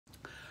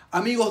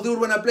Amigos de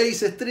Urbana Play,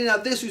 se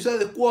estrena The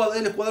Suicide Squad,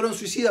 el Escuadrón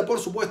Suicida, por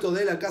supuesto,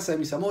 de La Casa de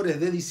Mis Amores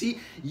de DC.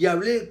 Y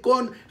hablé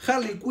con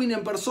Harley Quinn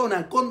en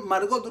persona, con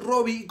Margot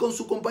Robbie y con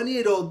su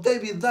compañero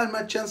David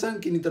Mastmalchian,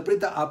 quien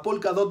interpreta a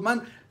Polka Dot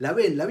Man. La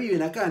ven, la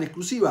viven acá en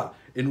exclusiva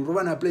en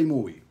Urbana Play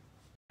Movie.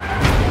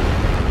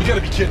 You gotta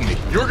be kidding me.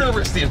 You're gonna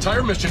risk the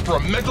entire mission for a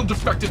mental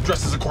defective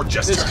dressed as a court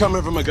jester. It's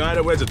coming from a guy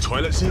that wears a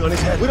toilet seat on his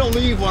head. We don't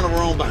leave one of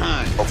our own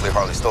behind. Hopefully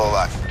Harley's still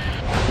alive.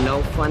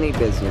 No funny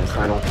business,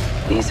 Colonel.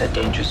 These are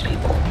dangerous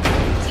people.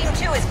 Team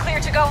 2 is clear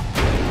to go.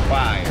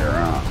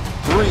 Fire up.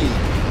 3,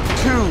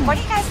 2. What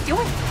are you guys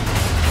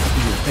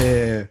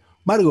doing?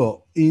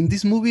 Margot, in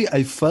this movie,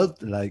 I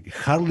felt like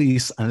Harley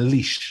is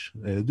unleashed.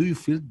 Do you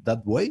feel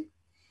that way?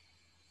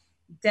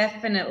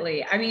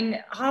 Definitely. I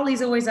mean,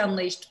 Harley's always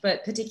unleashed,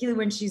 but particularly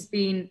when she's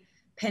been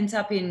pent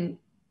up in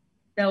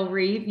Belle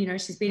Reve, you know,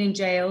 she's been in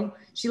jail.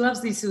 She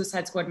loves these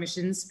Suicide Squad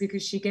missions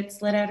because she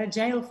gets let out of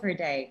jail for a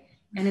day.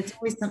 And it's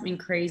always something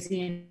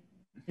crazy and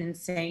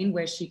insane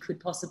where she could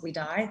possibly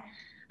die.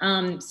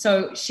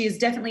 So she is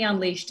definitely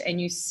unleashed, and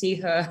you see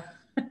her,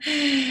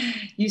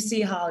 you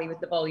see Harley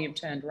with the volume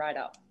turned right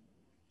up.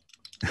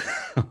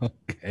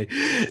 Okay.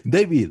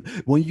 David,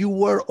 when you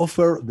were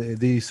offered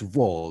this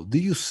role,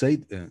 did you say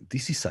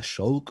this is a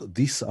joke?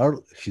 These are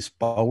his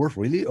powers,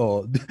 really?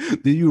 Or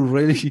did you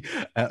really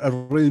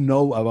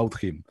know about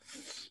him?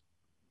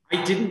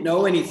 I didn't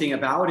know anything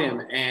about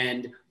him.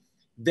 And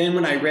then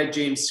when I read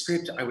James'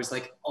 script, I was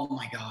like, oh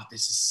my God,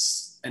 this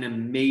is an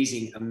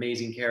amazing,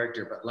 amazing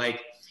character. But like,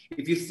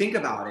 if you think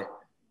about it,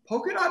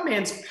 Polka Dot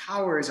Man's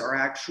powers are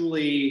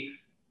actually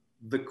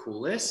the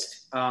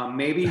coolest.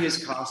 Maybe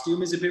his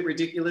costume is a bit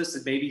ridiculous,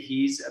 and maybe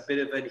he's a bit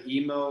of an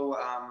emo,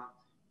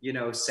 you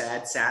know,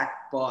 sad sack,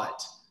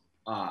 but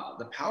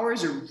the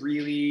powers are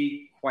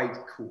really quite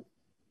cool.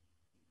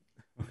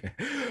 Okay.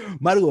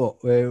 Margot,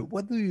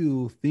 what do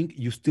you think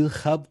you still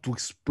have to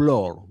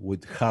explore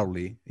with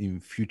Harley in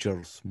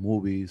future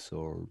movies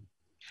or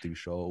TV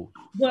shows?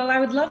 Well, I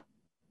would love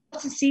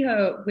to see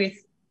her with,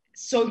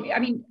 I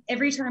mean,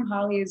 every time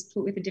Harley is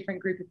put with a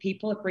different group of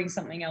people, it brings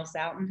something else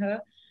out in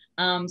her.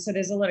 So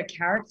there's a lot of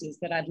characters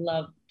that I'd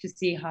love to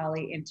see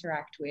Harley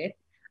interact with,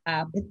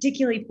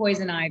 particularly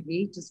Poison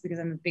Ivy, just because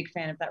I'm a big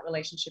fan of that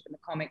relationship in the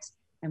comics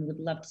and would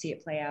love to see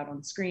it play out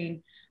on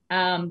screen.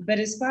 But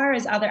as far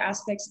as other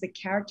aspects of the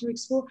character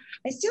explore,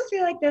 I still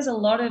feel like there's a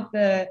lot of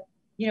the,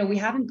 you know, we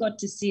haven't got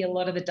to see a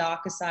lot of the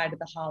darker side of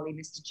the Harley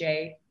Mr.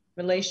 J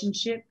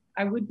relationship.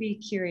 I would be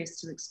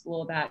curious to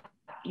explore that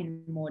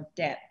in more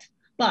depth.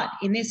 But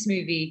in this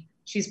movie,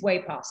 she's way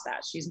past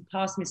that. She's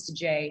past Mr.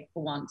 J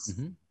for once.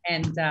 Mm-hmm.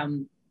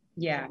 And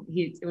yeah,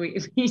 we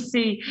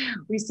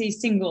see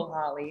single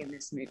Harley in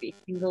this movie.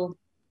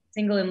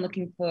 Single and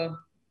looking for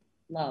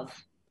love.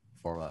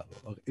 For love.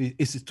 Okay.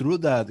 Is it true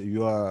that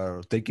you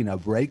are taking a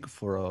break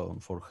for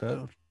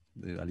her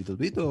a little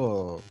bit,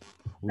 or?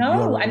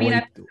 No, I mean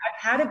I've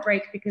had a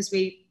break because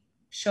we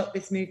shot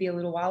this movie a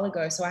little while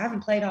ago, so I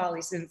haven't played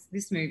Harley since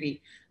this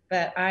movie.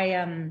 But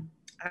I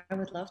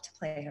would love to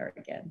play her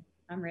again.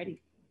 I'm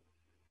ready.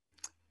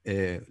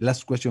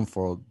 Last question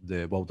for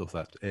the both of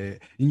that.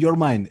 In your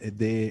mind,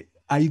 the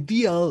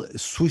ideal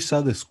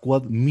Suicide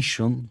Squad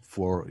mission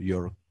for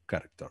your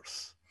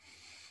characters,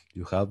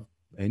 you have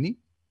any?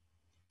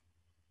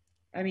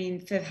 I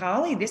mean, for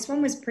Harley, this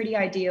one was pretty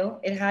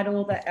ideal. It had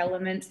all the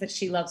elements that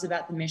she loves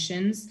about the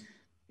missions,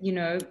 you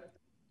know,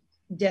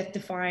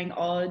 death-defying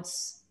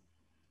odds,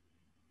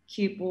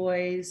 cute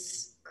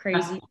boys,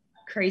 crazy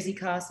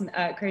cast,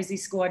 crazy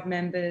squad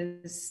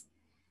members.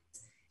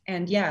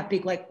 And yeah,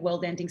 big, like,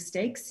 world-ending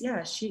stakes.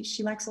 Yeah,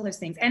 she likes all those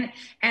things. And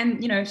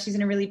you know, she's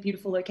in a really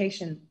beautiful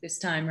location this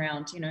time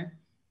around, you know.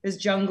 There's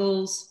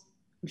jungles.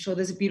 I'm sure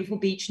there's a beautiful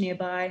beach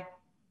nearby.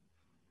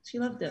 She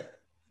loved it.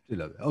 She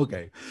loved it.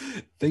 Okay.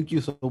 Thank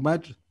you so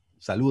much.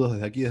 Saludos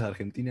desde aquí, desde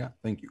Argentina.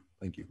 Thank you.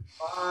 Thank you.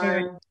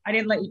 Bye. I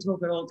didn't let you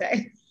talk it all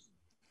day.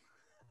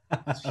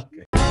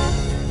 Okay.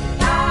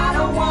 I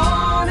don't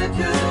wanna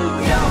do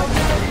your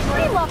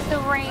dirty. We love the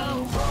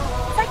rain.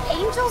 It's like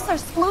angels are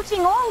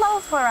splooching all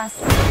over us.